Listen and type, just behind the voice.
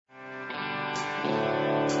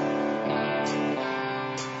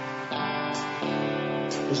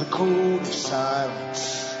There's a code of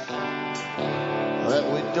silence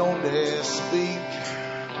that we don't dare speak.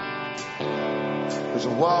 There's a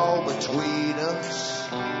wall between us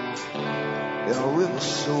and a river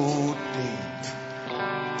so deep.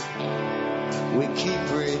 We keep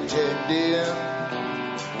pretending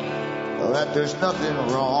that there's nothing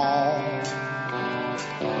wrong.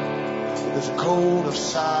 There's a code of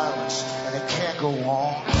silence and it can't go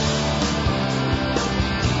on.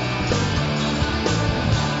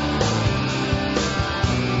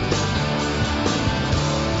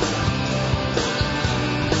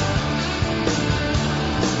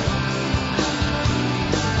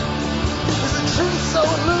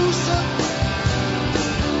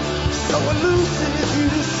 So elusive you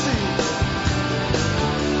to see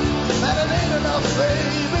that it ain't enough,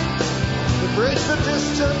 baby, to bridge the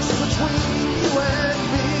distance between you and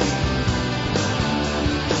me.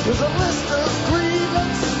 There's a list of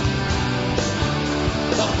grievances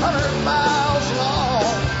 100 miles long.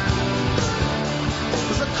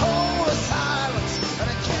 There's a code of silence and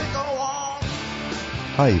it can't go on.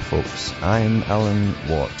 Hi folks, I'm Alan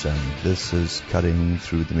Watt and this is Cutting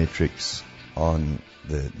Through the Matrix on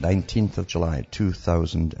the 19th of July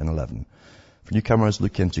 2011. For newcomers,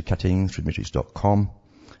 look into cuttingthroughthematrix.com.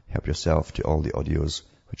 Help yourself to all the audios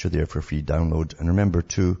which are there for free download. And remember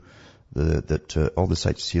too that all the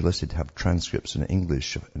sites here listed have transcripts in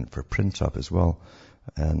English and for print up as well.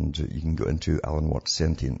 And you can go into Alan Watt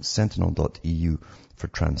Sentinel.eu for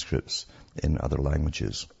transcripts in other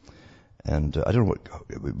languages. And I don't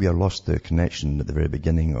know we lost the connection at the very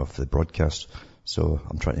beginning of the broadcast, so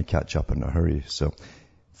I'm trying to catch up in a hurry. So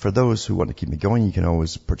for those who want to keep me going, you can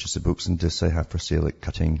always purchase the books and discs I have for sale at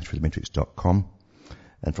cuttingthroughthematrix.com.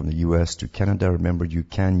 And from the US to Canada, remember you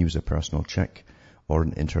can use a personal check or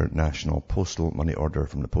an international postal money order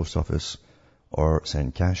from the post office or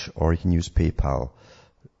send cash, or you can use PayPal.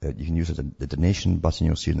 You can use the donation button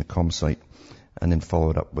you'll see in the com site and then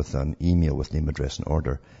follow it up with an email with name, address and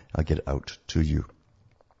order. I'll get it out to you.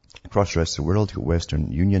 Across the rest of the world, you've got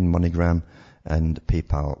Western Union, MoneyGram and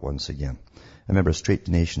PayPal once again. Remember, straight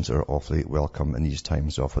donations are awfully welcome in these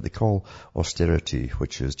times of what they call austerity,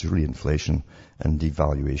 which is really inflation and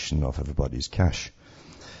devaluation of everybody's cash.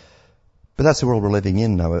 But that's the world we're living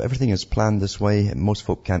in now. Everything is planned this way, and most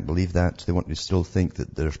folk can't believe that. They want to still think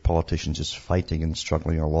that there's politicians just fighting and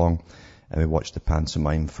struggling along, and we watch the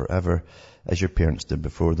pantomime forever, as your parents did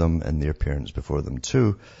before them and their parents before them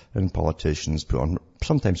too. And politicians put on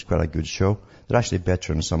sometimes quite a good show. They're actually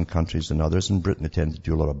better in some countries than others. In Britain, they tend to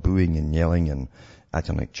do a lot of booing and yelling and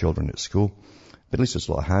acting like children at school. But at least there's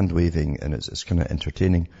a lot of hand-waving and it's kind of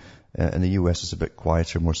entertaining. In the US, it's a bit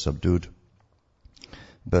quieter, more subdued.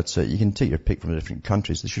 But you can take your pick from the different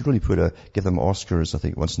countries. They should really give them Oscars, I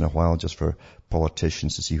think, once in a while, just for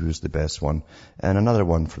politicians to see who's the best one. And another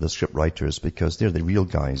one for the script writers, because they're the real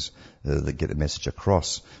guys that get the message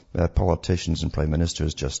across. Politicians and prime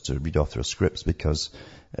ministers just read off their scripts because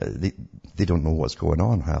they don't know what's going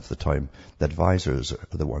on half the time. The advisors are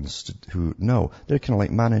the ones who know. They're kind of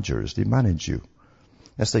like managers. They manage you.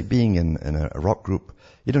 It's like being in a rock group.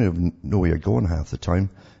 You don't even know where you're going half the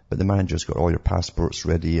time. But the manager's got all your passports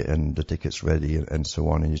ready and the tickets ready and so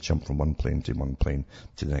on, and you jump from one plane to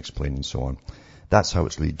the next plane and so on. That's how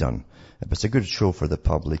it's really done. But it's a good show for the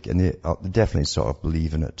public, and they definitely sort of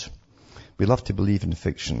believe in it. We love to believe in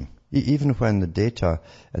fiction. Even when the data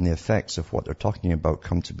and the effects of what they're talking about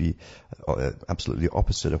come to be absolutely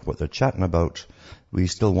opposite of what they're chatting about, we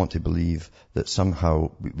still want to believe that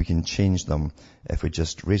somehow we can change them if we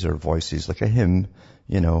just raise our voices like a hymn,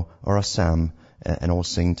 or a psalm, and all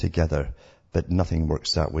sing together. But nothing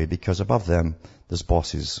works that way, because above them there's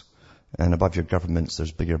bosses, and above your governments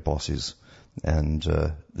there's bigger bosses, and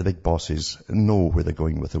the big bosses know where they're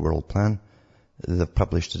going with the world plan. They've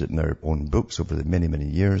published it in their own books over the many, many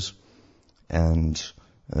years, and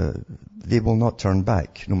they will not turn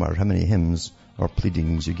back, no matter how many hymns or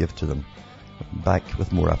pleadings you give to them. Back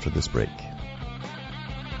with more after this break.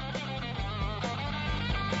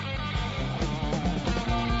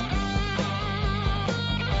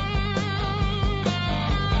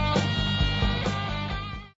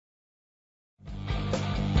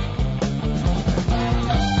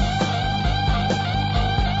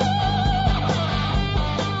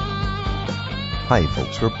 Hi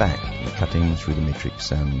folks, we're back cutting through the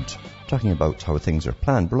matrix and talking about how things are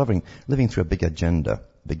planned. We're living through a big agenda,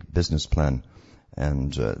 big business plan,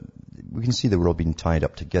 and we can see the world being tied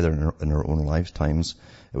up together in our own lifetimes.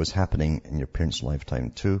 It was happening in your parents'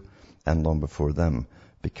 lifetime too, and long before them,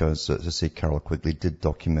 because as I say, Carol Quigley did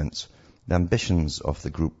document the ambitions of the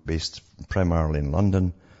group based primarily in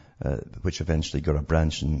London, which eventually got a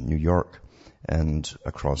branch in New York and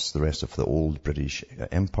across the rest of the old British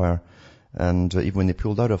Empire. And even when they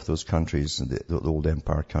pulled out of those countries, the old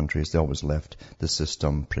empire countries, they always left the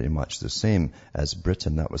system pretty much the same as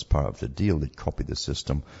Britain. That was part of the deal. They copied the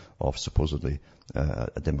system of supposedly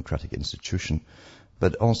a democratic institution.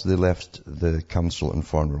 But also they left the Council on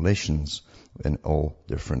Foreign Relations in all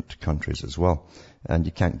different countries as well. And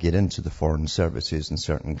you can't get into the foreign services in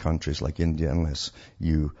certain countries like India unless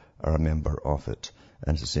you are a member of it.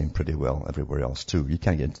 And it's the same pretty well everywhere else too. You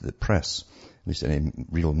can't get into the press, at least any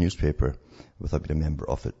real newspaper, without being a member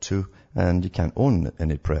of it too. And you can't own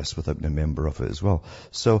any press without being a member of it as well.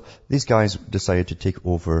 So these guys decided to take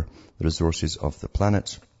over the resources of the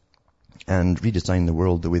planet and redesign the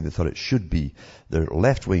world the way they thought it should be. Their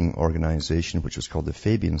left-wing organization, which was called the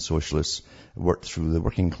Fabian Socialists, worked through the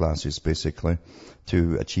working classes basically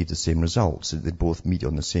to achieve the same results. They both meet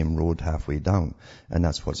on the same road halfway down. And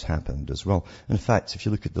that's what's happened as well. In fact, if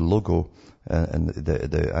you look at the logo and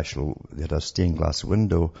the actual, they had a stained glass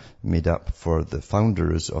window made up for the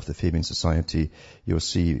founders of the Fabian Society. You'll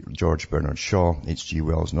see George Bernard Shaw, H.G.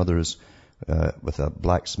 Wells and others with a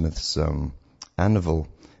blacksmith's anvil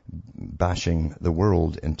bashing the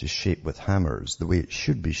world into shape with hammers, the way it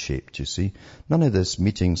should be shaped, you see. None of this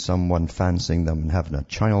meeting someone, fancying them and having a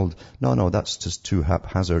child. No, that's just too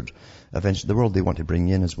haphazard. Eventually, the world they want to bring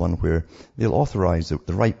in is one where they'll authorize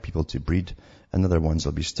the right people to breed, and other ones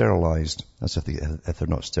will be sterilized, as if they're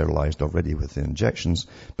not sterilized already with the injections.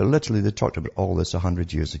 But literally, they talked about all this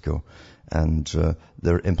 100 years ago, and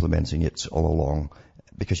they're implementing it all along,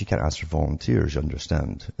 because you can't ask for volunteers, you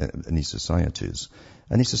understand, in these societies.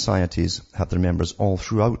 And these societies have their members all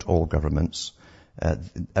throughout all governments.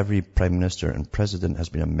 Every prime minister and president has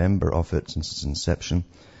been a member of it since its inception.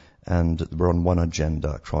 And we're on one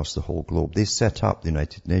agenda across the whole globe. They set up the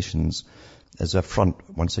United Nations as a front,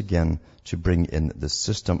 once again, to bring in the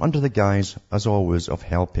system under the guise, as always, of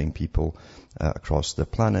helping people across the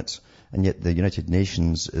planet. And yet the United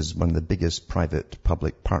Nations is one of the biggest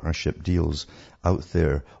private-public partnership deals out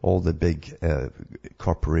there. All the big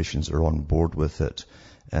corporations are on board with it.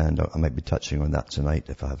 And I might be touching on that tonight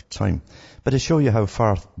if I have time. But to show you how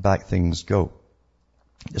far back things go,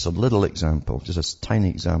 just a little example, just a tiny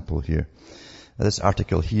example here. This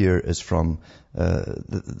article here is from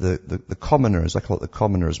the Commoners. I call it the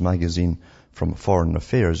Commoners magazine from Foreign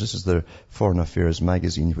Affairs. This is their Foreign Affairs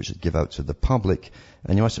magazine, which they give out to the public.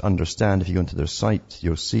 And you must understand, if you go into their site,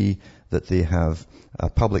 you'll see that they have a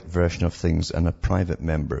public version of things and a private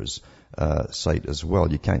members site as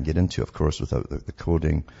well. You can't get into, of course, without the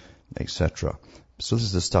coding, etc. So this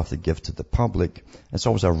is the stuff they give to the public. It's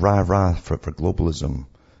always a rah-rah for globalism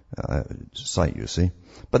site, you see.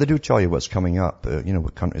 But they do tell you what's coming up,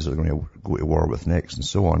 what countries are going to go to war with next and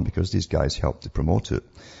so on, because these guys help to promote it.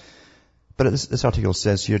 But this article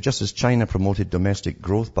says here, just as China promoted domestic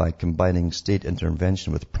growth by combining state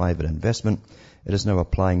intervention with private investment, it is now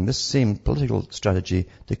applying this same political strategy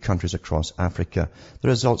to countries across Africa. The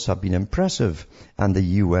results have been impressive, and the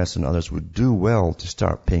US and others would do well to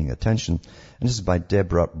start paying attention. And this is by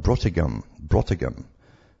Deborah Brautigam.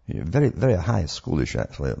 Very, very high schoolish,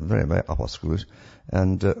 actually. Very, very upper schoolish.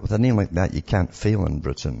 And with a name like that, you can't fail in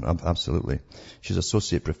Britain. Absolutely. She's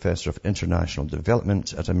Associate Professor of International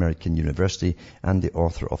Development at American University and the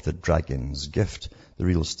author of The Dragon's Gift, The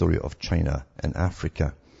Real Story of China and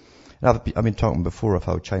Africa. Now, I've been talking before of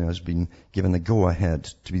how China has been given the go-ahead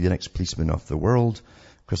to be the next policeman of the world,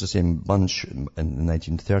 because the same bunch in the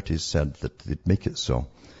 1930s said that they'd make it so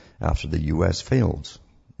after the US failed.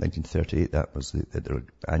 1938, that was their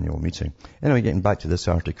annual meeting. Anyway, getting back to this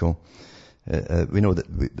article, we know that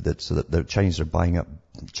the Chinese are buying up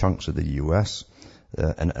chunks of the US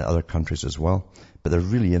and other countries as well, but they're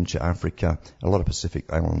really into Africa, a lot of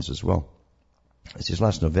Pacific islands as well. It says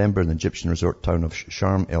last November in the Egyptian resort town of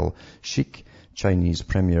Sharm el-Sheikh, Chinese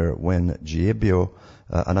Premier Wen Jiabao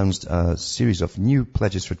announced a series of new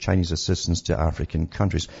pledges for Chinese assistance to African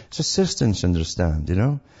countries. It's assistance, understand,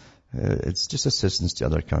 It's just assistance to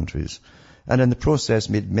other countries. And in the process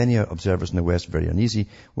made many observers in the West very uneasy.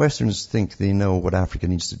 Westerners think they know what Africa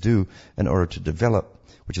needs to do in order to develop,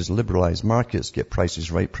 which is liberalize markets, get prices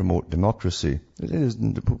right, promote democracy.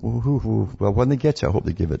 Well, when they get it, I hope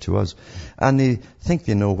they give it to us. And they think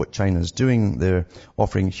they know what China's doing. They're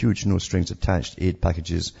offering huge no-strings-attached aid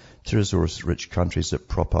packages to resource-rich countries that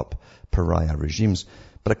prop up pariah regimes.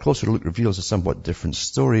 But a closer look reveals a somewhat different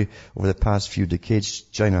story. Over the past few decades,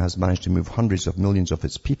 China has managed to move hundreds of millions of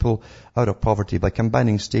its people out of poverty by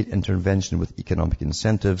combining state intervention with economic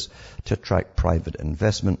incentives to attract private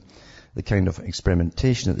investment. the kind of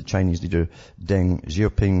experimentation that the Chinese leader Deng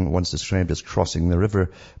Xiaoping once described as crossing the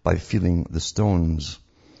river by feeling the stones.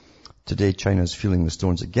 Today, China is feeling the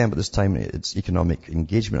stones again, but this time it's economic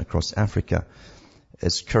engagement across Africa.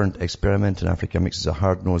 Its current experiment in Africa mixes a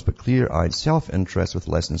hard-nosed but clear-eyed self-interest with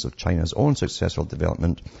lessons of China's own successful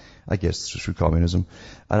development, I guess through communism,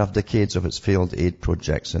 and of decades of its failed aid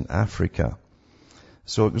projects in Africa.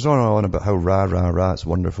 So it goes on and on about how rah, it's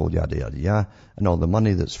wonderful, yada, yada, yada, and all the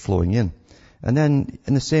money that's flowing in. And then,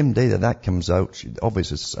 in the same day that comes out,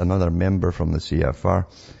 obviously it's another member from the CFR,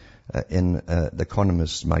 in The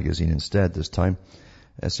Economist magazine instead this time,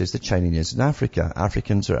 it says the Chinese in Africa.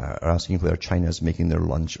 Africans are asking whether China is making their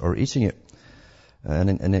lunch or eating it.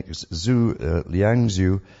 And Liang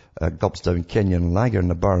Zhu gulps down Kenyan lager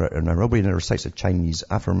in Nairobi and recites a Chinese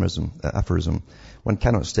aphorism. One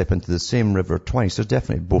cannot step into the same river twice. There's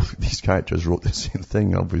definitely both of these characters wrote the same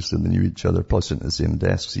thing, obviously, they knew each other, plus into the same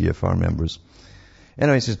desk, CFR members.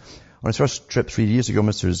 Anyway, he says, on his first trip 3 years ago,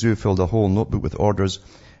 Mr. Zhu filled a whole notebook with orders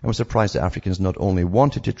and was surprised that Africans not only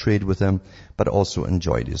wanted to trade with him, but also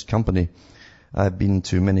enjoyed his company. I've been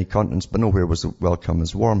to many continents, but nowhere was the welcome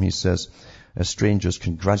as warm, he says. As strangers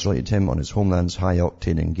congratulated him on his homeland's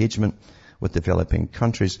high-octane engagement with developing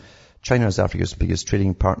countries. China is Africa's biggest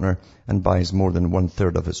trading partner and buys more than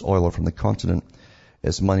 1/3 of its oil from the continent.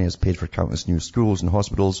 Its money has paid for countless new schools and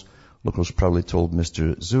hospitals. Locals proudly told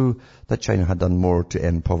Mr. Zhu that China had done more to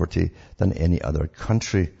end poverty than any other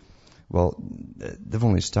country. Well, they've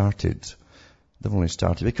only started.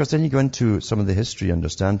 Because then you go into some of the history, you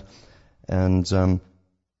understand. And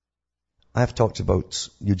I've talked about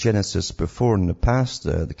eugenicists before in the past,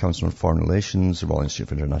 the Council on Foreign Relations, the Royal Institute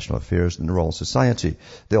for International Affairs, and the Royal Society.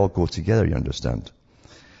 They all go together, you understand.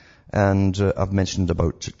 And I've mentioned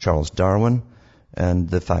about Charles Darwin and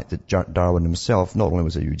the fact that Darwin himself not only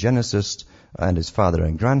was a eugenicist, and his father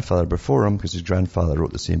and grandfather before him, because his grandfather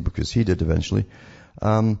wrote the same book as he did eventually,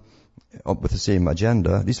 with the same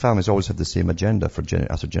agenda. These families always have the same agenda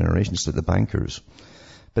after generations, like the bankers.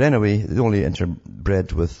 But anyway, they only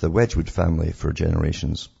interbred with the Wedgwood family for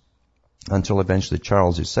generations. Until eventually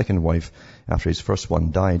Charles, his second wife, after his first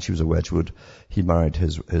one died, she was a Wedgwood, he married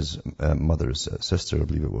his mother's sister, I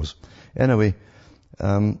believe it was. Anyway,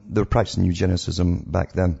 they were practicing eugenicism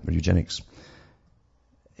back then, or eugenics.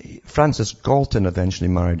 Francis Galton eventually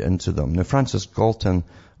married into them. Now, Francis Galton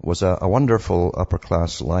was a wonderful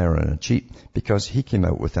upper-class liar and a cheat because he came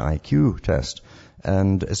out with the IQ test.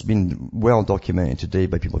 And it's been well documented today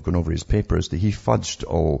by people going over his papers that he fudged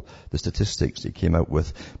all the statistics he came out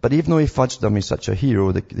with. But even though he fudged them, he's such a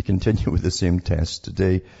hero, they continue with the same test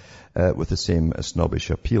today, with the same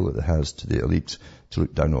snobbish appeal that it has to the elite to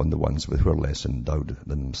look down on the ones who are less endowed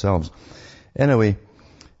than themselves. Anyway,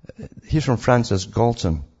 here's from Francis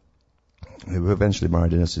Galton, who eventually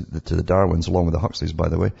married into the Darwins, along with the Huxleys, by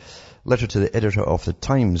the way. Letter to the editor of the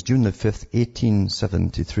Times, June the 5th,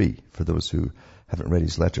 1873, for those who haven't read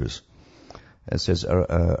his letters. It says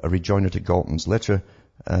a rejoinder to Galton's letter,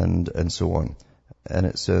 and so on. And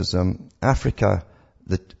it says, Africa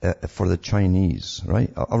for the Chinese,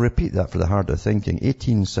 right? I'll repeat that for the harder thinking,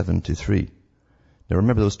 1873. Now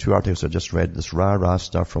remember those two articles I just read, this rah-rah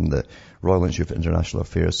stuff from the Royal Institute for International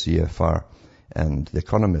Affairs, CFR, and The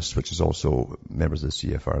Economist, which is also members of the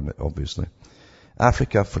CFR, obviously.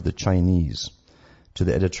 Africa for the Chinese, to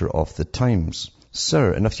the editor of the Times.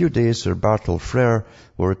 Sir, in a few days, Sir Bartle Frere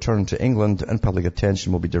will return to England and public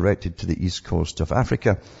attention will be directed to the east coast of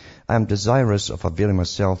Africa. I am desirous of availing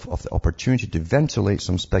myself of the opportunity to ventilate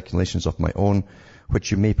some speculations of my own,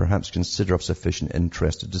 which you may perhaps consider of sufficient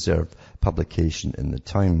interest to deserve publication in the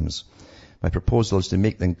Times. My proposal is to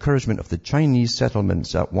make the encouragement of the Chinese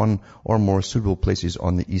settlements at one or more suitable places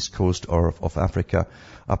on the east coast of Africa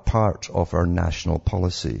a part of our national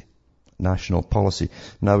policy. National policy.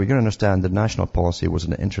 Now, we're going to understand that national policy was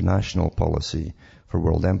an international policy for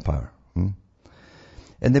world empire.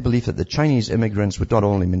 And they believe that the Chinese immigrants would not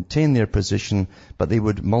only maintain their position, but they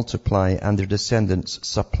would multiply and their descendants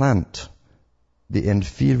supplant the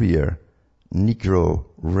inferior Negro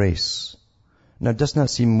race. Now, doesn't that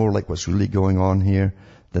seem more like what's really going on here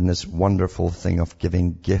than this wonderful thing of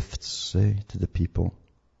giving gifts, to the people?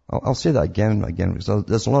 I'll say that again, because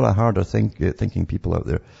there's a lot of harder thinking people out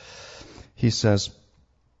there. He says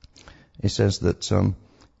that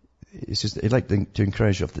he'd like to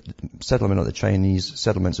encourage the settlement of the Chinese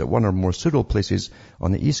settlements at one or more suitable places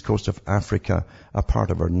on the east coast of Africa, a part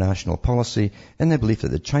of our national policy, in the belief that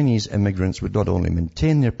the Chinese immigrants would not only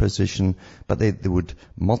maintain their position, but they would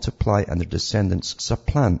multiply and their descendants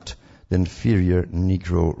supplant the inferior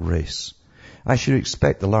Negro race. I should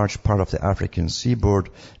expect the large part of the African seaboard,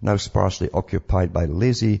 now sparsely occupied by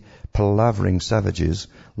lazy, palavering savages,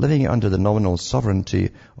 living under the nominal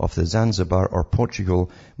sovereignty of the Zanzibar or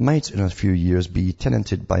Portugal, might in a few years be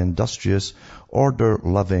tenanted by industrious,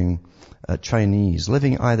 order-loving Chinese,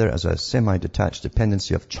 living either as a semi-detached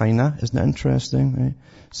dependency of China, isn't that interesting? Right?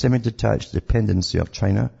 Semi-detached dependency of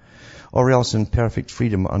China, or else in perfect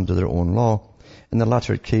freedom under their own law. In the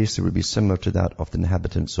latter case, it would be similar to that of the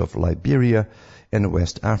inhabitants of Liberia in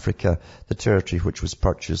West Africa, the territory which was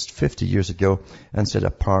purchased 50 years ago and set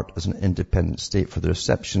apart as an independent state for the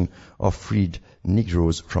reception of freed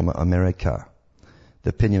Negroes from America. The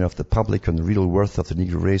opinion of the public on the real worth of the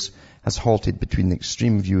Negro race has halted between the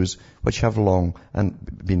extreme views which have long and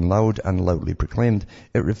been loud and loudly proclaimed.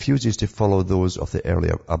 It refuses to follow those of the early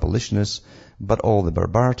abolitionists, but all the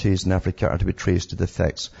barbarities in Africa are to be traced to the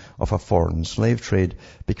effects of a foreign slave trade,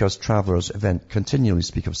 because travellers continually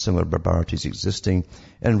speak of similar barbarities existing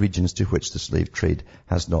in regions to which the slave trade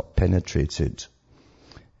has not penetrated.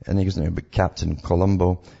 And he goes on about Captain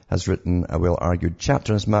Colombo has written a well-argued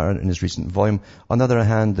chapter on this matter in his recent volume. On the other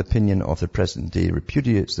hand, the opinion of the present day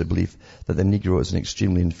repudiates the belief that the Negro is an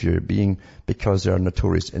extremely inferior being, because there are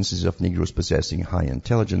notorious instances of Negroes possessing high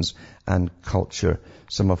intelligence and culture,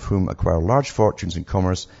 some of whom acquire large fortunes in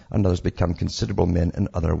commerce and others become considerable men in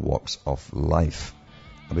other walks of life.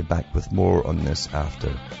 I'll be back with more on this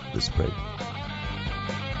after this break.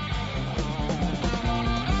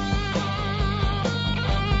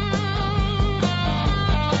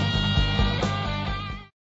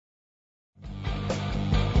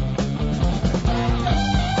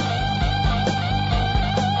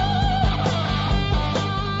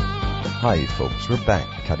 Hi folks, we're back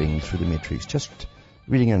cutting through the matrix. Just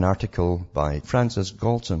reading an article by Francis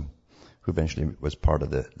Galton, who eventually was part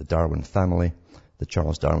of the Darwin family, the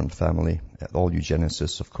Charles Darwin family, all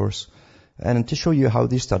eugenicists of course, and to show you how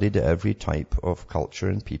they studied every type of culture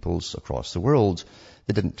and peoples across the world.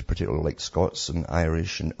 They didn't particularly like Scots and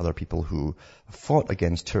Irish and other people who fought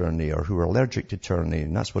against tyranny or who were allergic to tyranny,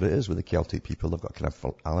 and that's what it is with the Celtic people. They've got kind of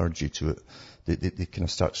an allergy to it. They kind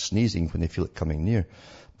of start sneezing when they feel it coming near.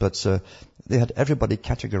 But they had everybody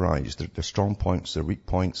categorized, their strong points, their weak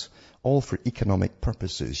points, all for economic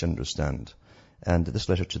purposes, you understand. And this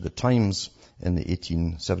letter to the Times in the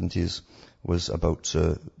 1870s was about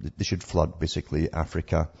they should flood basically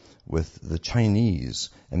Africa with the Chinese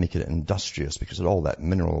and make it industrious, because of all that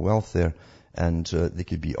mineral wealth there. And they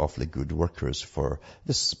could be awfully good workers for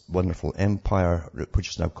this wonderful empire, which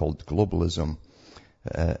is now called globalism.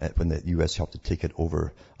 When the US helped to take it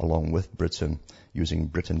over along with Britain, using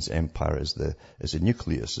Britain's empire as the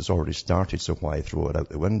nucleus. It's already started, so why throw it out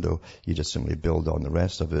the window? You just simply build on the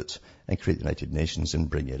rest of it and create the United Nations and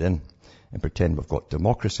bring it in and pretend we've got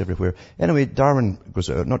democracy everywhere. Anyway, Galton goes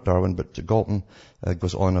on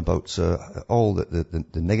about all the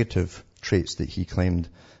negative traits that he claimed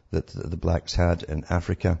that the blacks had in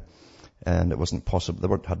Africa, and it wasn't possible. They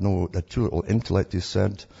had too little intellect, he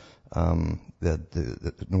said.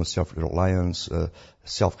 No self-reliance,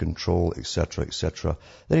 self-control, etc., etc.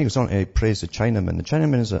 Then he goes on to praise the Chinaman. The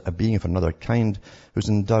Chinaman is a being of another kind who's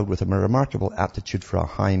endowed with a remarkable aptitude for a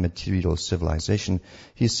high material civilization.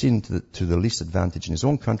 He is seen to the least advantage in his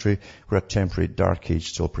own country, where a temporary dark age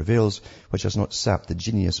still prevails, which has not sapped the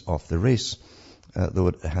genius of the race, though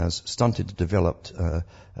it has stunted the development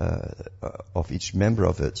of each member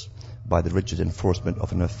of it by the rigid enforcement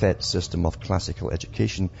of an effete system of classical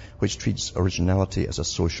education, which treats originality as a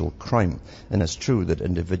social crime. And it's true that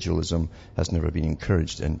individualism has never been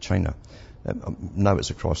encouraged in China. Now it's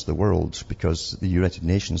across the world, because the United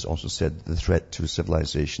Nations also said the threat to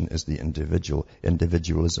civilization is the individual.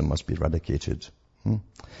 Individualism must be eradicated.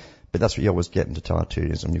 But that's what you always get in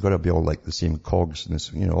totalitarianism. You've got to be all like the same cogs, in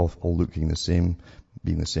this, all looking the same,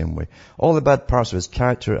 being the same way. All the bad parts of his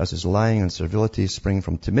character, as his lying and servility, spring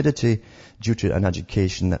from timidity due to an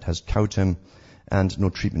education that has cowed him, and no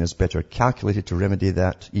treatment is better calculated to remedy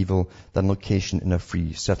that evil than location in a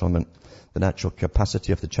free settlement. The natural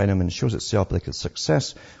capacity of the Chinaman shows itself like a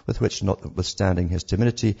success with which, notwithstanding his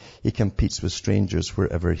timidity, he competes with strangers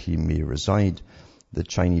wherever he may reside. The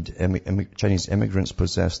Chinese immigrants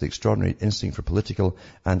possess the extraordinary instinct for political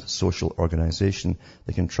and social organization.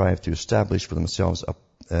 They contrive to establish for themselves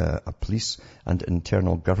a police and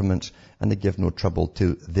internal government, and they give no trouble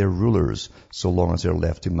to their rulers so long as they're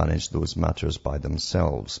left to manage those matters by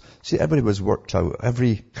themselves. See, everybody was worked out.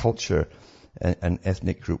 Every culture and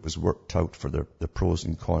ethnic group was worked out for the pros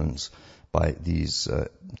and cons by these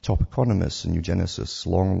top economists and eugenicists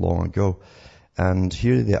long, long ago. And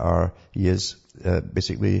here he is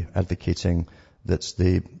basically advocating that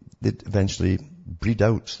eventually breed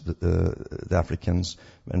out the Africans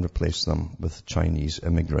and replace them with Chinese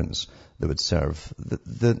immigrants that would serve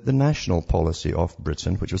the national policy of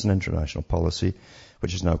Britain, which was an international policy,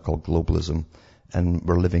 which is now called globalism. And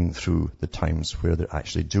we're living through the times where they're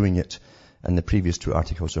actually doing it. And the previous two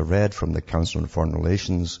articles I read from the Council on Foreign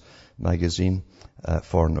Relations magazine,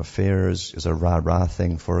 Foreign Affairs is a rah-rah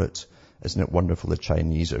thing for it. Isn't it wonderful the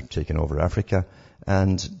Chinese are taking over Africa?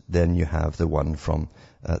 And then you have the one from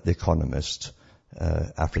The Economist.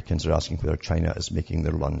 Africans are asking whether China is making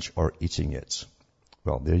their lunch or eating it.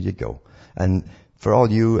 Well, there you go. And for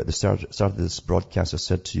all you, at the start of this broadcast, I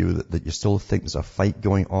said to you that you still think there's a fight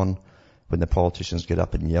going on when the politicians get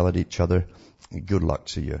up and yell at each other. Good luck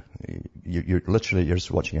to you. You're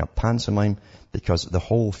just watching a pantomime, because the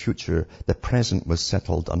whole future, the present, was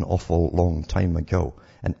settled an awful long time ago,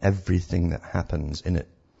 and everything that happens in it.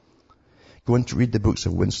 Go in to read the books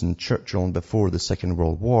of Winston Churchill, and before the Second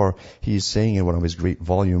World War, he's saying in one of his great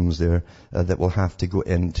volumes there that we'll have to go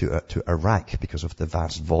into to Iraq because of the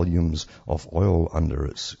vast volumes of oil under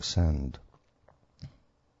its sand.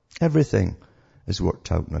 Everything is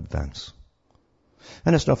worked out in advance.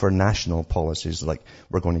 And it's not for national policies like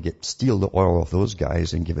we're going to steal the oil of those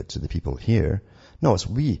guys and give it to the people here. No, it's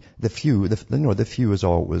we, the few. The few is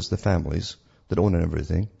always the families that own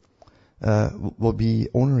everything. Will be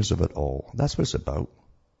owners of it all. That's what it's about.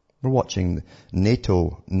 We're watching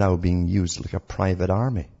NATO now being used like a private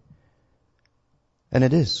army. And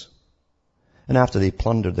it is. And after they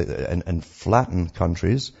plundered and flattened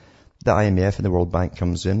countries, the IMF and the World Bank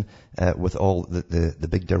comes in with all the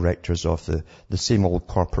big directors of the same old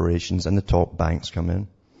corporations, and the top banks come in.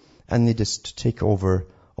 And they just take over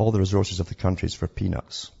all the resources of the countries for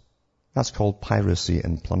peanuts. That's called piracy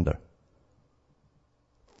and plunder.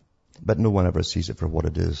 But no one ever sees it for what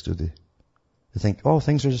it is, do they? They think, oh,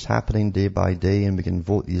 things are just happening day by day and we can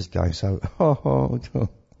vote these guys out.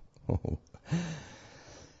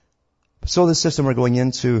 So the system we're going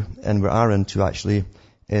into, and we are into actually,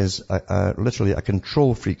 is literally a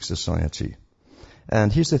control freak society.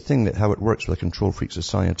 And here's the thing that how it works with a control freak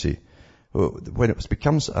society. When it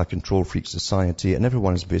becomes a control freak society and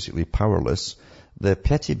everyone is basically powerless, the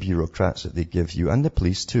petty bureaucrats that they give you, and the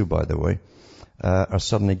police too, by the way, are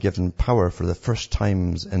suddenly given power for the first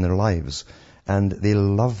times in their lives. And they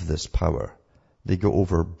love this power. They go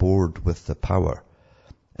overboard with the power.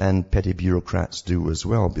 And petty bureaucrats do as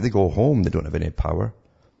well. But they go home, they don't have any power.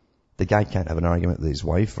 The guy can't have an argument with his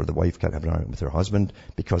wife, or the wife can't have an argument with her husband,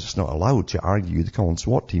 because it's not allowed to argue. They call them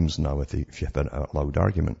SWAT teams now if you have a loud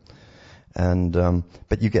argument. And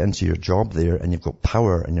but you get into your job there, and you've got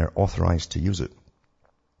power, and you're authorized to use it.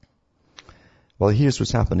 Well, here's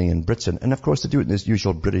what's happening in Britain. And of course, they do it in this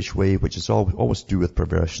usual British way, which is always to do with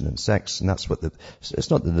perversion and sex. And that's what it's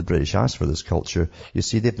not that the British asked for this culture. You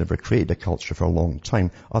see, they've never created a culture for a long time.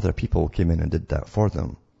 Other people came in and did that for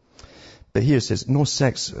them. But here it says, no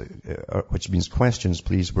sex, which means questions,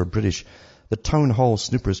 please. We're British. The town hall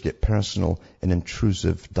snoopers get personal and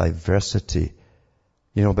intrusive diversity.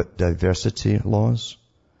 You know about diversity laws?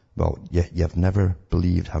 Well, you've never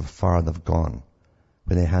believed how far they've gone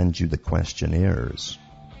when they hand you the questionnaires.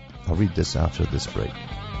 I'll read this after this break.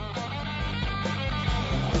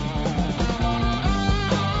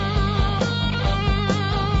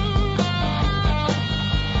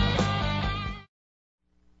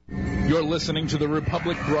 You're listening to the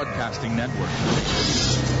Republic Broadcasting Network,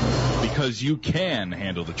 because you can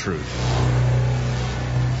handle the truth.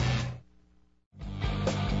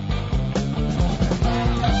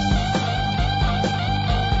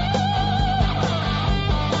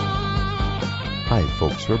 Hi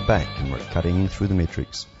folks, we're back and we're cutting through the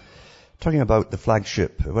matrix. Talking about the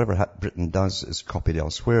flagship, whatever Britain does is copied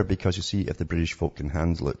elsewhere, because you see, if the British folk can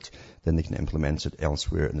handle it, then they can implement it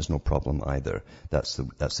elsewhere and there's no problem either. That's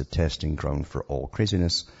the testing ground for all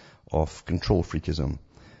craziness of control freakism.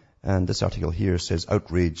 And this article here says,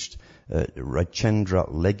 outraged Rajendra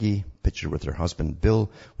Leggy, pictured with her husband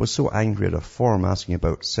Bill, was so angry at a forum asking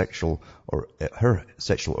about her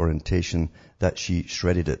sexual orientation that she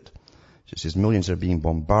shredded it. She says millions are being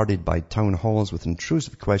bombarded by town halls with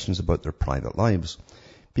intrusive questions about their private lives.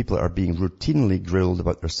 People are being routinely grilled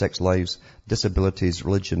about their sex lives, disabilities,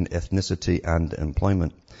 religion, ethnicity, and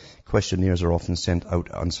employment. Questionnaires are often sent out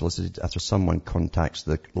unsolicited after someone contacts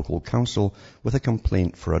the local council with a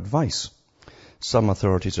complaint for advice. Some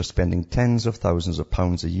authorities are spending tens of thousands of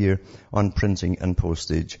pounds a year on printing and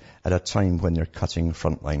postage at a time when they're cutting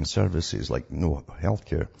frontline services like no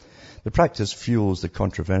healthcare. The practice fuels the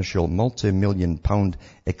controversial multi-million-pound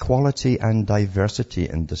equality and diversity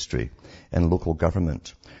industry in local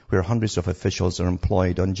government, where hundreds of officials are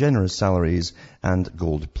employed on generous salaries and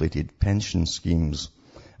gold-plated pension schemes.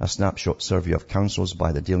 A snapshot survey of councils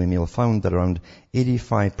by the Daily Mail found that around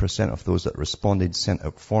 85% of those that responded sent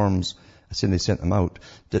out forms, saying they sent them out,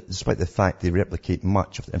 despite the fact they replicate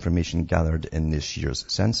much of the information gathered in this year's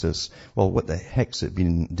census. Well, what the heck's it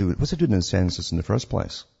been doing? What's it doing in the census in the first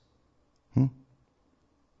place?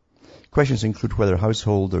 Questions include whether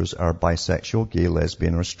householders are bisexual, gay,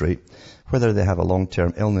 lesbian or straight, whether they have a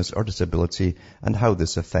long-term illness or disability, and how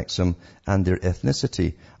this affects them, and their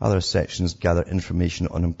ethnicity. Other sections gather information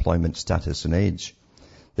on employment status and age.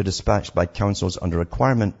 They're dispatched by councils under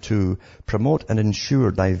requirement to promote and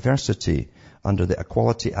ensure diversity under the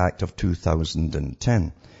Equality Act of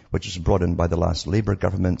 2010, which was brought in by the last Labour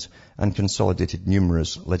government and consolidated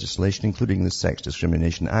numerous legislation, including the Sex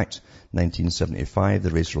Discrimination Act 1975, the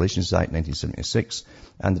Race Relations Act 1976,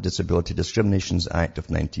 and the Disability Discriminations Act of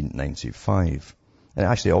 1995. And it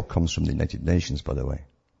actually all comes from the United Nations, by the way.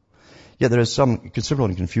 Yet there is some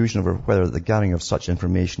considerable confusion over whether the gathering of such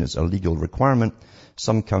information is a legal requirement.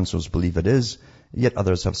 Some councils believe it is, yet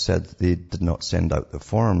others have said they did not send out the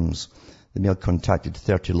forms. The Mail contacted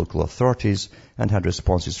 30 local authorities and had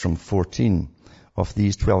responses from 14. Of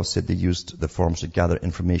these, 12 said they used the forms to gather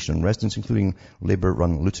information on residents, including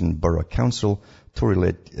Labour-run Luton Borough Council,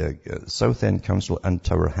 Tory-led Southend Council and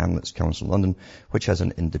Tower Hamlets Council London, which has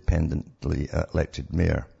an independently elected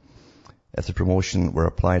mayor. If the promotion were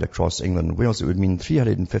applied across England and Wales, it would mean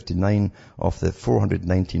 359 of the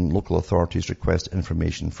 419 local authorities request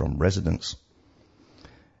information from residents.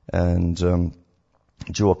 And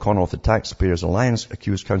Joe O'Connell of the Taxpayers Alliance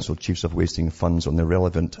accused council chiefs of wasting funds on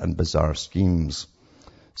irrelevant and bizarre schemes.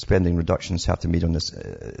 Spending reductions have to be made on this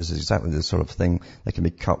is exactly the sort of thing that can be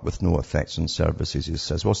cut with no effects on services, he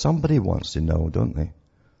says. Well, somebody wants to know, don't they?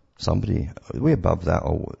 Somebody way above that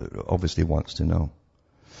obviously wants to know.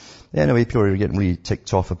 Anyway, people are getting really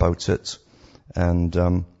ticked off about it. And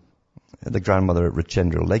the grandmother,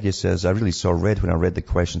 Richendra Legge, says, I really saw red when I read the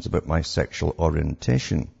questions about my sexual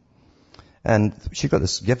orientation. And she got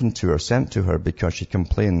this given to her, sent to her, because she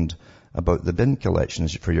complained about the bin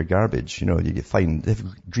collections for your garbage. You know, you find, they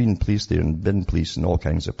have green police there and bin police and all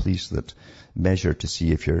kinds of police that measure to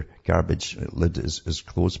see if your garbage lid is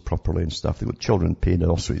closed properly and stuff. They've got children paid and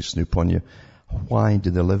also to snoop on you. Why do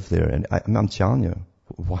they live there? And I'm telling you,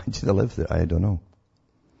 why do they live there? I don't know.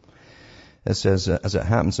 It says, as it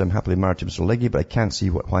happens, I'm happily married to Mr. Legge, but I can't see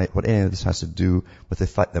what any of this has to do with the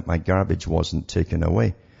fact that my garbage wasn't taken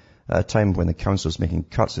away. At a time when the council is making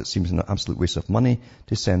cuts, it seems an absolute waste of money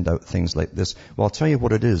to send out things like this. Well, I'll tell you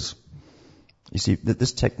what it is. You see,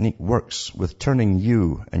 this technique works with turning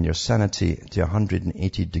you and your sanity to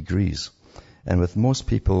 180 degrees. And with most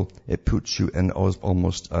people, it puts you in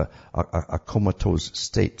almost a comatose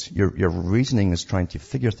state. Your reasoning is trying to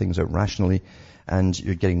figure things out rationally, and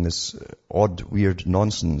you're getting this odd, weird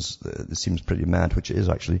nonsense that seems pretty mad, which it is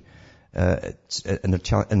actually. And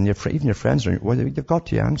even your friends are, well, you've got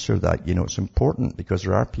to answer that, you know, it's important because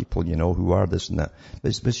there are people, you know, who are this and that.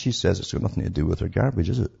 But she says it's got nothing to do with her garbage,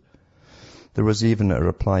 is it? There was even a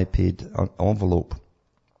reply paid envelope.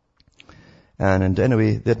 And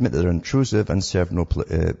anyway, they admit that they're intrusive and serve no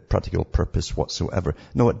practical purpose whatsoever.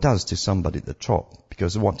 No, it does to somebody at the top,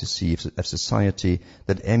 because they want to see if society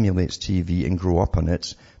that emulates TV and grow up on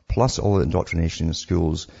it, plus all the indoctrination in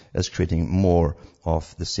schools, is creating more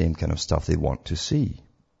of the same kind of stuff they want to see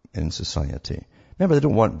in society. Remember, they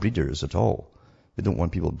don't want breeders at all. They don't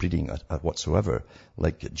want people breeding at whatsoever,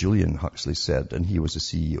 like Julian Huxley said, and he was the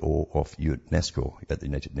CEO of UNESCO at the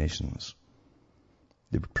United Nations.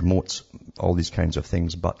 They promote all these kinds of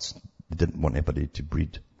things, but they didn't want anybody to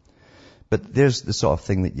breed. But there's the sort of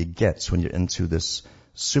thing that you get when you're into this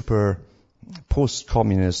super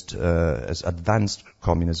post-communist, as advanced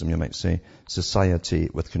communism, you might say, society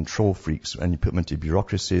with control freaks, and you put them into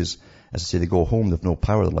bureaucracies. As I say, they go home, they've no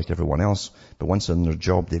power, they're like everyone else, but once they're in their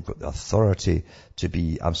job, they've got the authority to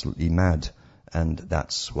be absolutely mad, and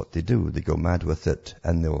that's what they do. They go mad with it,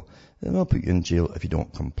 and they'll put you in jail if you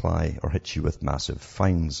don't comply, or hit you with massive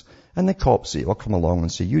fines. And the cops will come along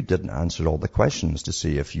and say, you didn't answer all the questions to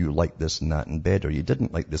say if you like this and that in bed, or you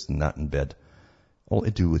didn't like this and that in bed. All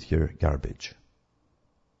to do with your garbage.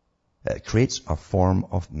 It creates a form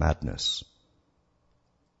of madness.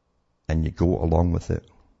 And you go along with it.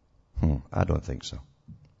 I don't think so.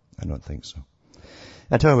 I don't think so.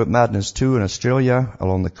 I tell you about madness too in Australia,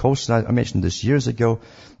 along the coast. And I mentioned this years ago,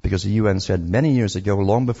 because the UN said many years ago,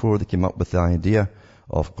 long before they came up with the idea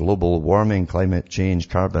of global warming, climate change,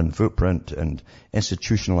 carbon footprint, and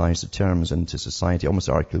institutionalized the terms into society. Almost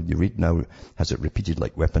the article you read now has it repeated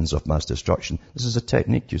like weapons of mass destruction. This is a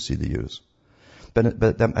technique, you see, they use.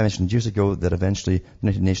 But I mentioned years ago that eventually the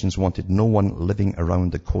United Nations wanted no one living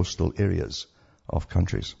around the coastal areas of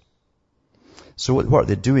countries. So what are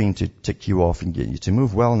they doing to tick you off and get you to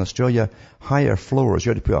move? Well, in Australia, higher floors. You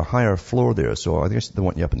had to put a higher floor there. So I guess they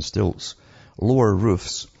want you up in stilts. Lower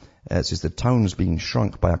roofs. It says the town's being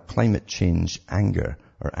shrunk by a climate change anger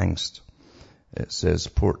or angst. It says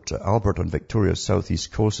Port Albert on Victoria's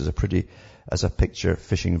southeast coast is as a picture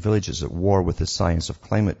fishing villages at war with the science of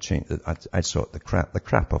climate change. I saw it, the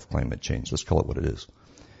crap of climate change. Let's call it what it is.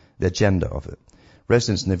 The agenda of it.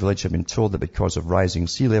 Residents in the village have been told that because of rising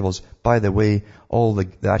sea levels, by the way, all the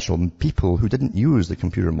actual people who didn't use the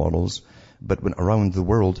computer models, but went around the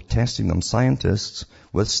world testing them, scientists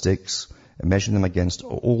with sticks, and measuring them against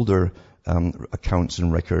older accounts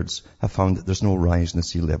and records, have found that there's no rise in the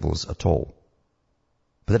sea levels at all.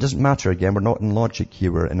 But that doesn't matter. Again, we're not in logic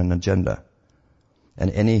here, we're in an agenda.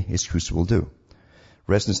 And any excuse will do.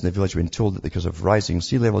 Residents in the village have been told that because of rising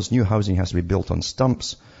sea levels, new housing has to be built on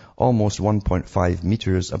stumps, almost 1.5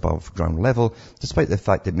 meters above ground level, despite the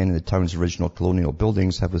fact that many of the town's original colonial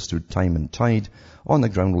buildings have withstood time and tide on the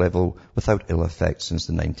ground level without ill effect since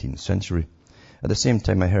the 19th century. At the same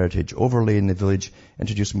time, a heritage overlay in the village,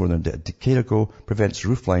 introduced more than a decade ago, prevents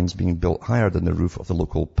roof lines being built higher than the roof of the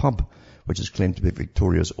local pub, which is claimed to be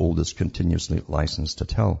Victoria's oldest continuously licensed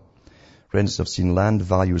hotel. Rents have seen land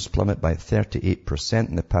values plummet by 38%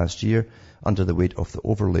 in the past year under the weight of the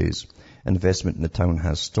overlays. Investment in the town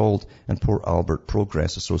has stalled, and Port Albert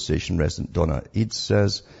Progress Association resident Donna Eads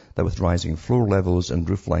says that with rising floor levels and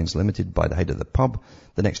roof lines limited by the height of the pub,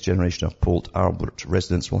 the next generation of Port Albert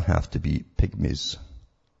residents will have to be pygmies.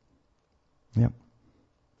 Yep.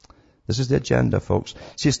 This is the agenda, folks.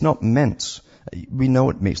 See, it's not meant. We know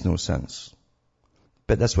it makes no sense.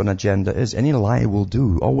 But that's what an agenda is. Any lie will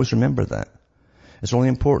do. Always remember that. It's only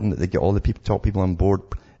important that they get all the top people on board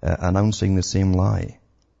announcing the same lie.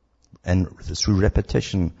 And through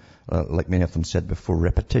repetition, like many of them said before,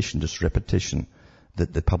 just repetition,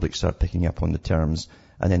 that the public start picking up on the terms,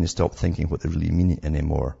 and then they stop thinking what they really mean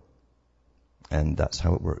anymore. And that's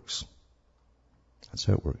how it works. That's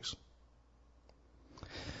how it works.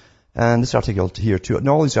 And this article here too, and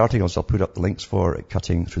all these articles I'll put up the links for at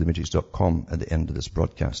cuttingthroughthematrix.com at the end of this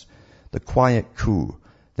broadcast. The Quiet Coup,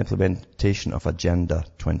 the implementation of Agenda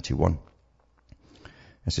 21.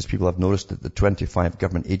 It says people have noticed that the 25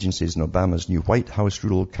 government agencies in Obama's new White House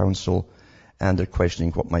Rural Council, and they're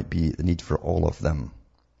questioning what might be the need for all of them.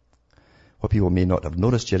 What people may not have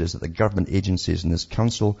noticed yet is that the government agencies in this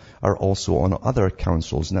council are also on other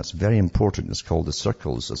councils, and that's very important. It's called the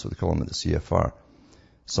circles. That's what they call them at the CFR.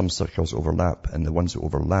 Some circles overlap, and the ones that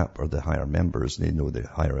overlap are the higher members. They know the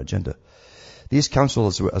higher agenda. These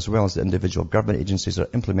councils, as well as the individual government agencies, are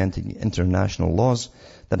implementing international laws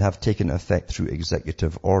that have taken effect through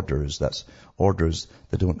executive orders. That's orders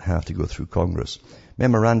that don't have to go through Congress.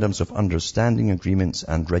 Memorandums of understanding, agreements,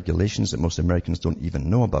 and regulations that most Americans don't even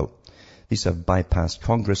know about. These have bypassed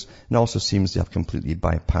Congress, and also seems to have completely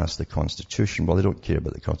bypassed the Constitution. Well, they don't care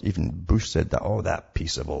about the Constitution. Even Bush said that, that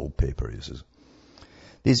piece of old paper, he says.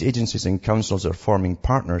 These agencies and councils are forming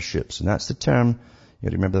partnerships, and that's the term. You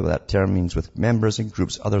remember what that term means, with members and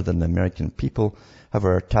groups other than the American people.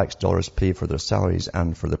 However, our tax dollars pay for their salaries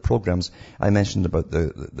and for the programs. I mentioned about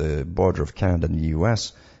the border of Canada and the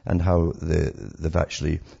US and how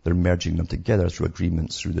they're merging them together through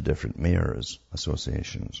agreements through the different mayors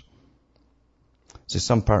associations. So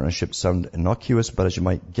some partnerships sound innocuous, but as you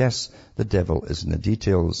might guess, the devil is in the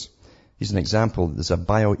details. Here's an example. There's a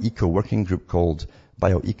bioeco working group called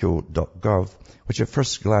bioeco.gov, which at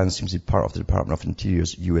first glance seems to be part of the Department of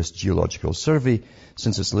Interior's U.S. Geological Survey,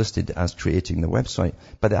 since it's listed as creating the website.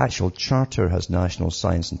 But the actual charter has National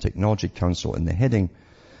Science and Technology Council in the heading.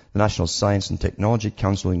 The National Science and Technology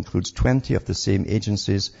Council includes 20 of the same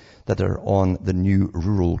agencies that are on the new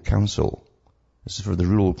Rural Council. This is for the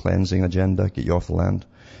rural cleansing agenda, get you off the land.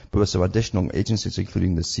 But with some additional agencies,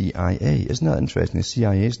 including the CIA. Isn't that interesting? The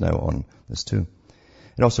CIA is now on this too.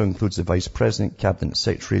 It also includes the Vice President, Cabinet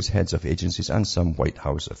Secretaries, heads of agencies, and some White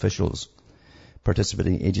House officials.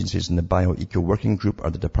 Participating agencies in the Bioeco Working Group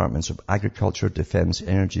are the Departments of Agriculture, Defense,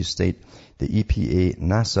 Energy, State, the EPA,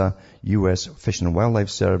 NASA, U.S. Fish and Wildlife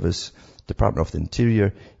Service, Department of the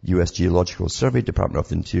Interior, U.S. Geological Survey, Department of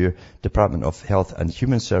the Interior, Department of Health and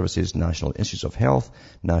Human Services, National Institutes of Health,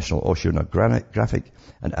 National Oceanographic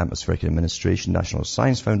and Atmospheric Administration, National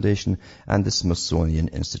Science Foundation, and the Smithsonian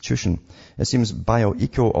Institution. It seems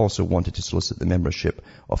Bioeco also wanted to solicit the membership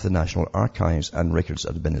of the National Archives and Records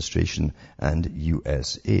Administration and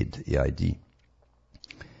USAID, AID.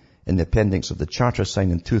 in the appendix of the charter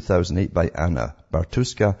signed in 2008 by Anna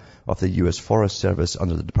Bartuska of the U.S. Forest Service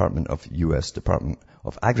under the U.S. Department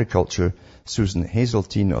of Agriculture, Susan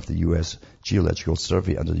Hazeltine of the U.S. Geological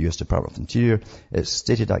Survey under the U.S. Department of Interior. Its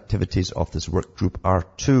stated activities of this work group are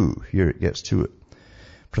two. Here it gets to it.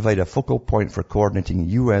 Provide a focal point for coordinating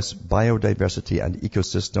U.S. biodiversity and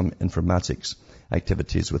ecosystem informatics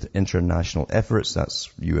activities with international efforts, that's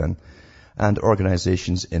UN, and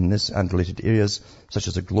organizations in this and related areas, such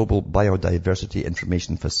as the Global Biodiversity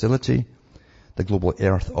Information Facility, the Global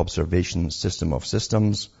Earth Observation System of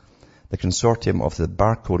Systems, the Consortium of the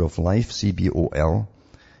Barcode of Life, CBOL,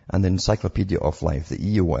 and the Encyclopedia of Life, the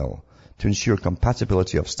EOL, to ensure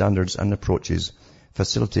compatibility of standards and approaches,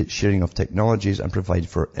 facilitate sharing of technologies, and provide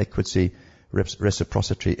for equity,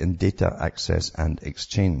 reciprocity in data access and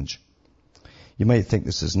exchange. You might think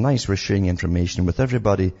this is nice, we're sharing information with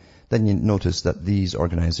everybody. Then you notice that these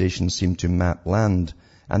organizations seem to map land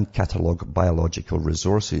and catalog biological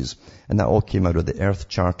resources. And that all came out of the Earth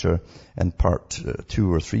Charter, and part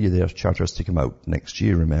 2 or 3 of the Earth Charter is to come out next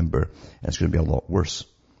year, remember. And it's going to be a lot worse.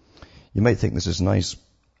 You might think this is nice.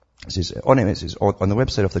 It says, on the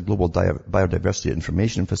website of the Global Biodiversity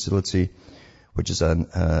Information Facility, which is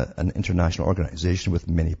an international organization with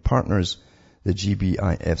many partners, the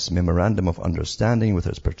GBIF's Memorandum of Understanding with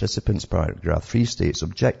its participants, paragraph 3 states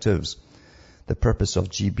objectives. The purpose of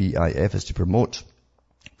GBIF is to promote,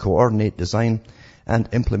 coordinate, design, and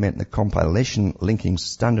implement the compilation, linking,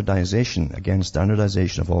 standardization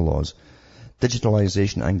of all laws,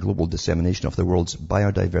 digitalization and global dissemination of the world's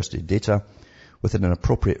biodiversity data within an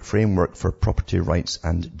appropriate framework for property rights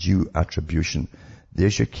and due attribution.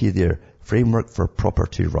 There's your key there. Framework for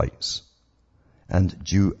property rights and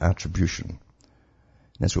due attribution.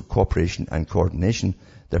 That's what cooperation and coordination.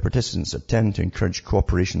 The participants attend to encourage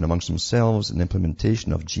cooperation amongst themselves in the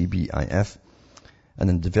implementation of GBIF and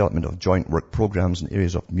in development of joint work programs in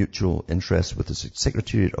areas of mutual interest with the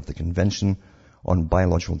Secretariat of the Convention on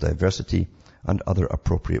Biological Diversity and other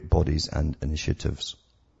appropriate bodies and initiatives.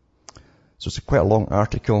 So it's quite a long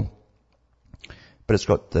article, but it's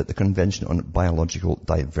got the Convention on Biological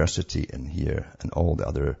Diversity in here and all the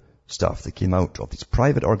other stuff that came out of these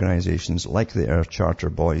private organizations like the Earth Charter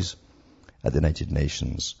boys at the United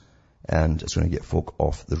Nations. And it's going to get folk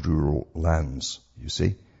off the rural lands, you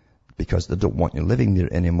see, because they don't want you living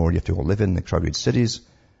there anymore. You have to all live in the crowded cities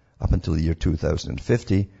up until the year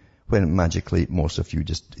 2050, when magically most of you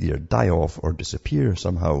just either die off or disappear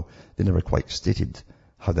somehow. They never quite stated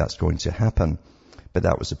how that's going to happen, but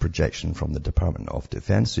that was a projection from the Department of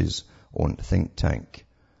Defense's own think tank.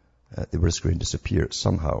 They were just going to disappear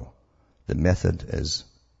somehow. The method has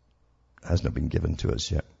not been given to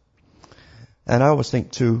us yet. And I always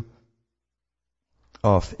think too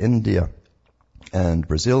of India and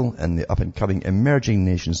Brazil and the up-and-coming emerging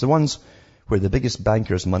nations, the ones where the biggest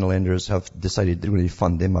bankers, moneylenders have decided they're going to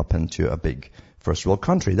fund them up into a big first world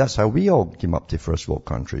country. That's how we all came up to first world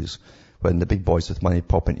countries. When the big boys with money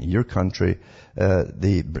pop into your country,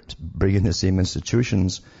 they bring in the same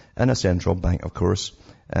institutions and a central bank, of course,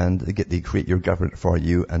 and they create your government for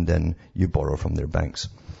you, and then you borrow from their banks.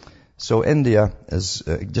 So India is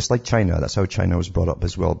just like China. That's how China was brought up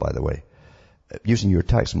as well, by the way, using your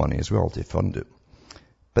tax money as well to fund it.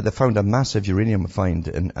 But they found a massive uranium find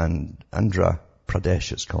in Andhra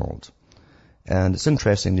Pradesh, it's called. And it's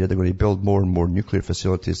interesting, they're going to build more and more nuclear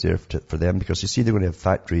facilities there for them, because you see they're going to have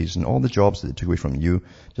factories and all the jobs that they took away from you,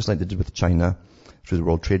 just like they did with China through the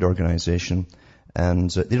World Trade Organization. And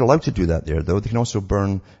they're allowed to do that there, though. They can also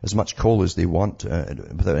burn as much coal as they want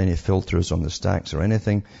without any filters on the stacks or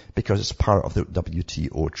anything, because it's part of the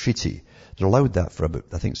WTO treaty. They're allowed that for about,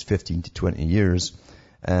 I think it's 15 to 20 years.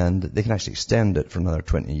 And they can actually extend it for another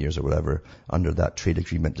 20 years or whatever under that trade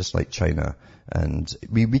agreement, just like China. And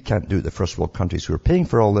we can't do it, the first world countries who are paying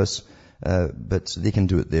for all this, but they can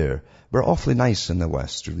do it there. We're awfully nice in the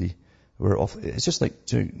West, really. It's just like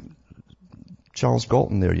to Charles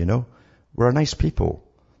Galton there, you know. We're a nice people.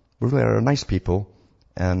 We really are a nice people.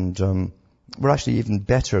 And we're actually even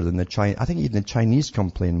better than the Chinese. I think even the Chinese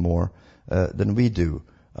complain more than we do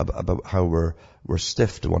about how we're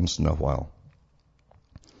stiffed once in a while.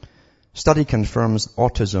 Study confirms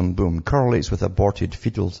autism boom correlates with aborted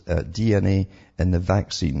fetal DNA in the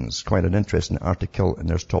vaccines. Quite an interesting article, and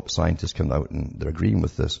there's top scientists come out and they're agreeing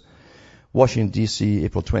with this. Washington, D.C.,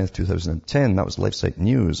 April 20th, 2010, that was LifeSite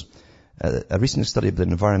News. A recent study of the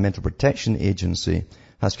Environmental Protection Agency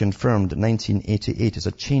has confirmed 1988 is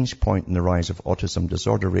a change point in the rise of autism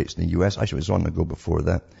disorder rates in the U.S. Actually, it was on the go before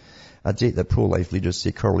that. A date that pro-life leaders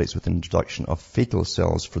say correlates with the introduction of fetal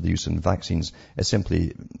cells for the use in vaccines is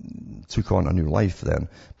simply took on a new life then,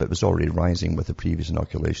 but was already rising with the previous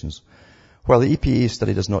inoculations. While the EPA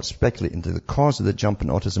study does not speculate into the cause of the jump in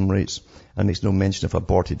autism rates and makes no mention of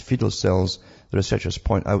aborted fetal cells, the researchers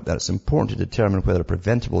point out that it's important to determine whether a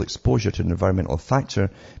preventable exposure to an environmental factor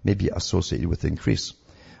may be associated with the increase.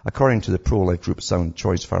 According to the pro-life group Sound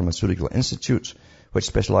Choice Pharmaceutical Institute, which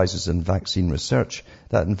specializes in vaccine research,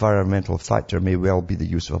 that environmental factor may well be the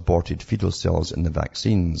use of aborted fetal cells in the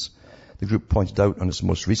vaccines. The group pointed out on its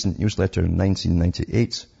most recent newsletter in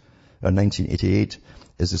 1988,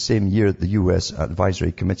 is the same year the U.S.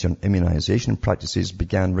 Advisory Committee on Immunization Practices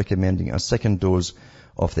began recommending a second dose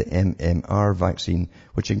of the MMR vaccine,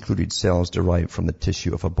 which included cells derived from the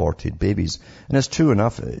tissue of aborted babies. And it's true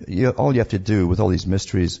enough. All you have to do with all these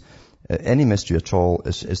mysteries, any mystery at all,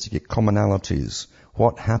 is to get commonalities.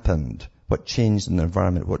 What happened? What changed in the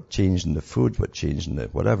environment? What changed in the food? What changed in the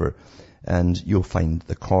whatever? And you'll find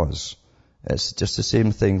the cause. It's just the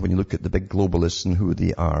same thing when you look at the big globalists and who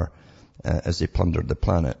they are. As they plundered the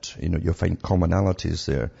planet. You'll find commonalities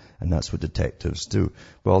there, and that's what detectives do.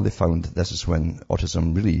 Well, they found this is when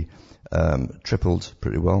autism really tripled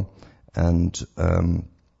pretty well, and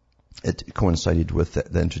it coincided with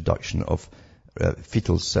the introduction of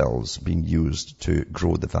fetal cells being used to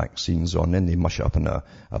grow the vaccines on. Then they mush it up in a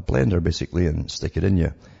blender, basically, and stick it in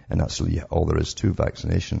you, and that's really all there is to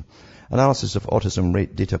vaccination. Analysis of autism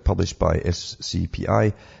rate data published by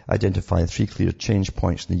SCPI identified 3 clear change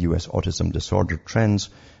points in the U.S. autism disorder trends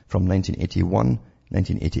from 1981,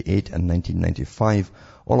 1988, and 1995,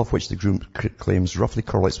 all of which the group claims roughly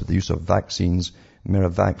correlates with the use of vaccines,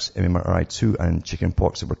 Miravax, MMRI2, and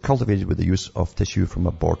chickenpox that were cultivated with the use of tissue from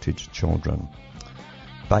aborted children.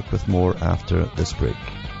 Back with more after this break.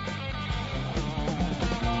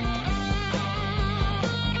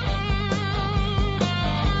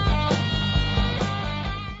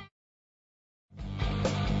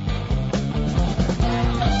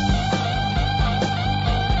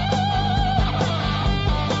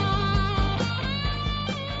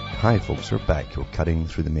 Hi folks, we're back. We're cutting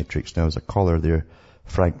through the matrix now. There's a caller there,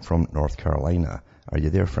 Frank from North Carolina. Are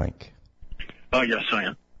you there, Frank? Yes,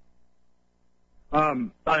 I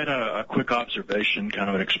am. I had a quick observation, kind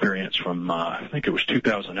of an experience from, I think it was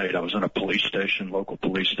 2008. I was in a police station, local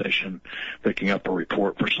police station, picking up a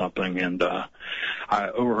report for something, and I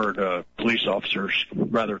overheard a police officer's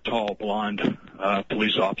rather tall, blonde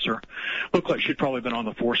police officer. Looked like she'd probably been on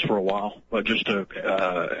the force for a while, but just to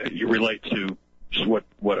relate to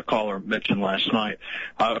what a caller mentioned last night.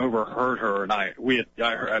 I overheard her, and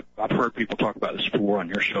I've heard people talk about this before on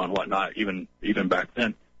your show and whatnot, even back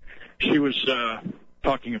then. She was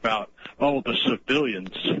talking about the civilians.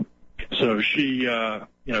 So she,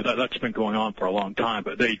 that's been going on for a long time,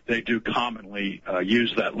 but they do commonly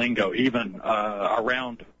use that lingo even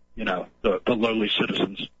around, the lowly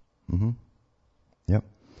citizens. Mm-hmm. Yep.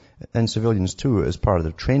 And civilians too, as part of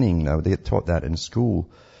their training now, they get taught that in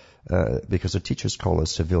school. Because the teachers call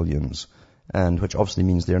us civilians, and which obviously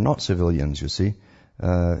means they're not civilians, you see.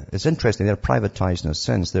 It's interesting, they're privatized in a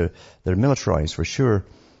sense. They're militarized for sure.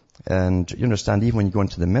 And you understand, even when you go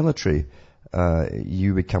into the military,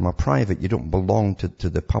 you become a private. You don't belong to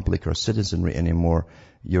the public or citizenry anymore.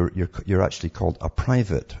 You're actually called a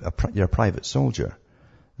private. You're a private soldier.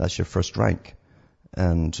 That's your first rank.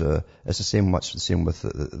 And it's much the same with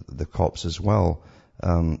the cops as well.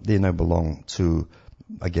 They now belong to,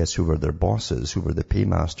 I guess, whoever their boss is, whoever the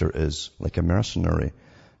paymaster is, like a mercenary.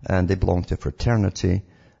 And they belong to a fraternity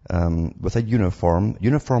with a uniform.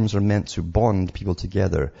 Uniforms are meant to bond people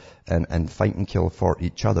together and fight and kill for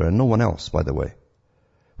each other, and no one else, by the way.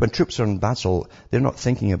 When troops are in battle, they're not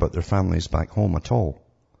thinking about their families back home at all.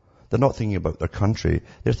 They're not thinking about their country.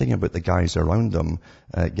 They're thinking about the guys around them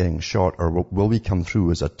getting shot, or will we come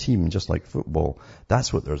through as a team, just like football.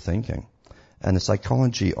 That's what they're thinking. And the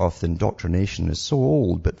psychology of the indoctrination is so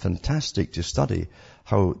old, but fantastic to study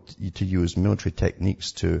how to use military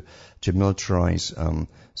techniques to militarize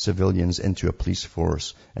civilians into a police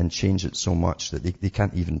force and change it so much that they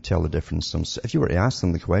can't even tell the difference. If you were to ask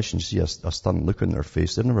them the question, you see a stunned look on their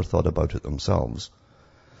face. They've never thought about it themselves.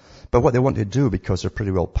 But what they want to do, because they're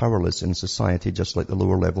pretty well powerless in society, just like the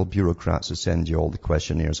lower level bureaucrats who send you all the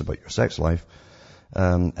questionnaires about your sex life,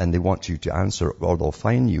 and they want you to answer, or they'll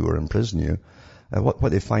fine you or imprison you.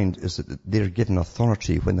 What they find is that they're given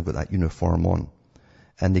authority when they've got that uniform on,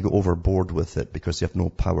 and they go overboard with it because they have no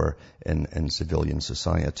power in civilian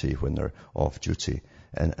society when they're off duty.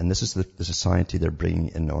 And this is the society they're bringing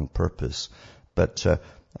in on purpose. But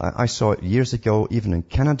I saw it years ago, even in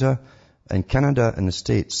Canada. In Canada and the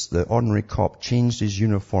States, the ordinary cop changed his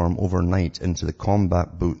uniform overnight into the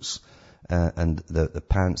combat boots and the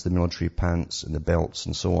pants, the military pants and the belts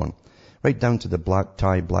and so on. right down to the black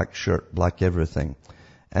tie, black shirt, black everything.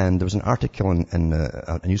 And there was an article in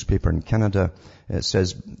a newspaper in Canada. It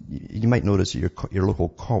says, you might notice that your local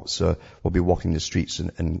cops will be walking the streets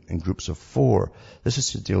in groups of 4. This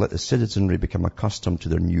is to let the citizenry become accustomed to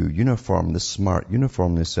their new uniform, this smart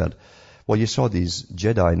uniform, they said. Well, you saw these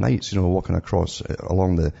Jedi Knights, walking across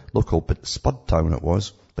along the local Spud Town it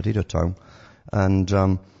was, Potato Town.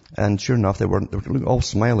 And sure enough, they were all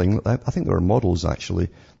smiling. I think they were models, actually,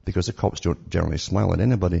 because the cops don't generally smile at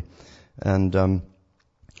anybody. And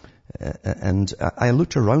I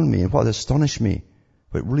looked around me, and what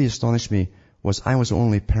really astonished me was I was the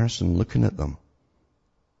only person looking at them.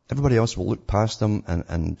 Everybody else will look past them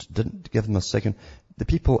and didn't give them a second. The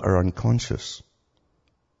people are unconscious.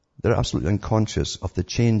 They're absolutely unconscious of the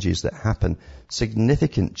changes that happen,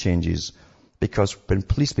 significant changes, because when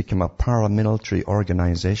police become a paramilitary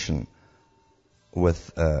organization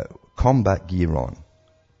with combat gear on,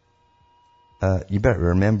 you better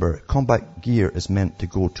remember, combat gear is meant to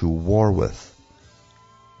go to war with.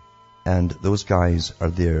 And those guys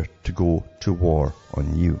are there to go to war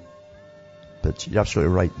on you. But you're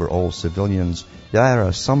absolutely right, we're all civilians. You're either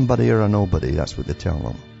a somebody or a nobody, that's what they tell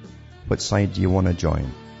them. What side do you want to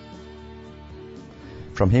join?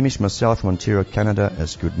 From Hamish myself from Ontario, Canada,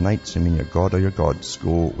 it's good night, so may your God or your gods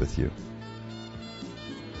go with you.